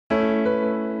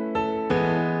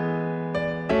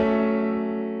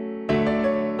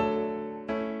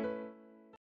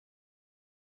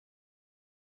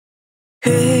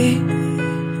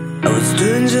was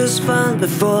doing just fine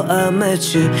before I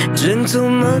met you. Drink too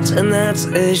much and that's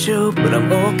an issue, but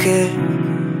I'm okay.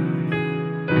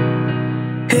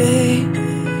 Hey,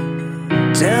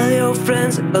 tell your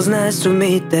friends it was nice to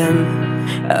meet them.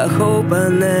 I hope I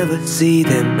never see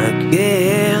them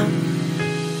again.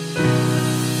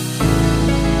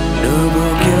 You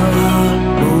broke your heart,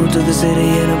 moved to the city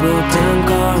in a broke-down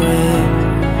car.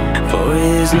 4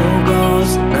 years, no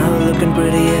calls, now looking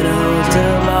pretty in a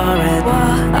hotel bar. And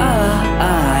why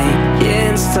I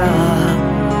can't stop.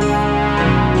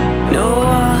 No,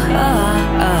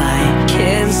 I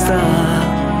can't stop.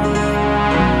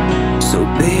 So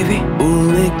baby, pull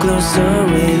me closer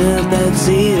with the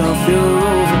backseat of your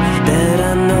Rover that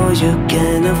I know you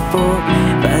can afford.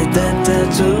 Write that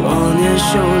tattoo on your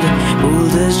shoulder. Pull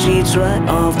the sheets right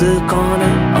off the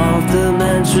corner of the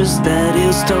mattress that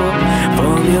you stole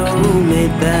from your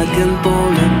roommate back in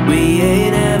Poland. We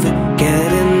ain't ever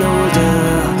getting older.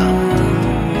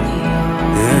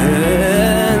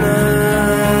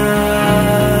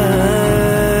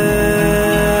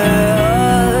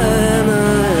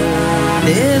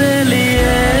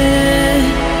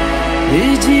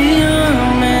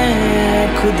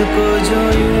 को जो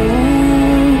यूं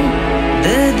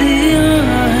दे दिया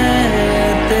है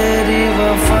तेरी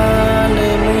वफा ने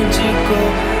मुझको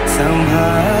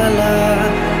संभाला,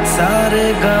 सारे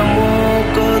गमों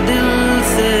को दिल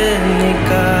से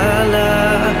निकाला।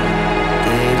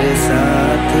 तेरे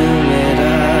साथ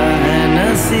मेरा है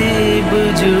नसीब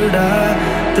जुड़ा,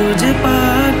 तुझे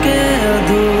पाके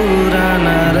अधूरा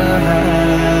न रहा।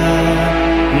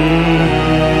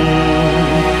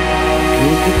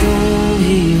 क्योंकि तुम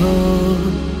ही हो,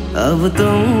 अब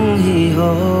तुम ही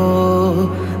हो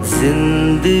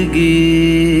जिंदगी,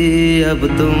 अब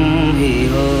तुम ही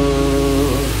हो।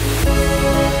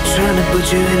 Trying to put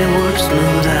you in a worse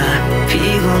mood. I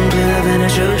feel longer than I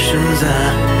should. I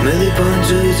really want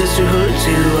to just to hurt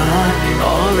you.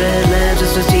 All red lips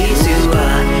just to tease you.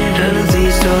 None of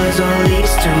these stories all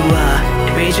leads to.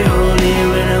 Made you holy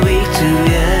when I weak too.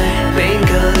 Yeah, pain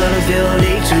girl out of your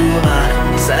league too.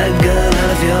 Sad girl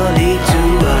out of your league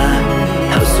too.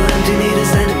 House so empty, need a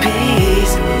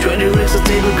centerpiece. 20 racks of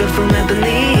table cut from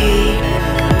ebony.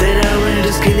 Then I went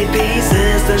into skinny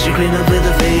pieces. Then she cleaned up with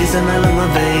her face and I love my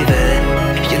baby.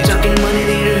 You're talking money,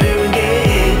 need a hearing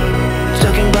aid.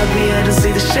 Talking about me, I don't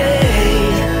see the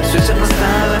shade. Switch up my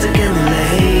style, I take in the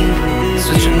lane.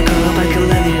 Switch up my color, I can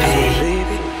let me pay.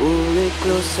 Baby, pull it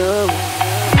closer.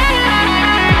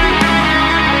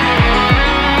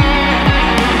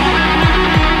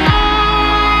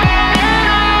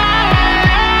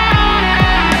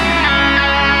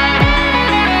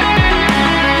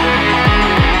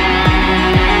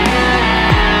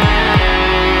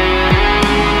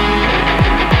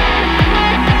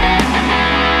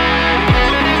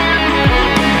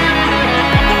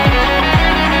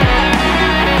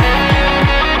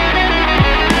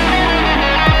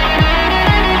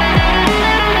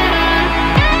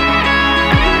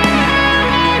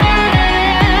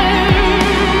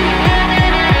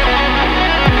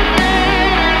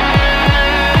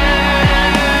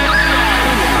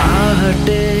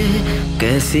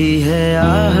 कैसी है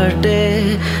आहटे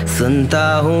सुनता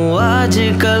हूँ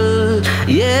आजकल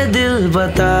ये दिल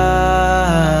बता।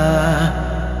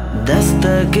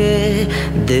 दस्तके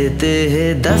देते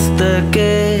हैं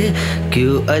दस्तके,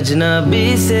 क्यों अजनबी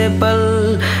से पल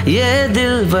ये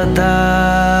दिल बता।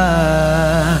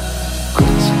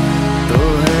 कुछ तो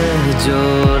है जो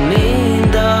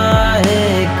नींद आए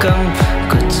कम,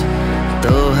 कुछ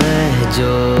तो है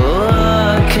जो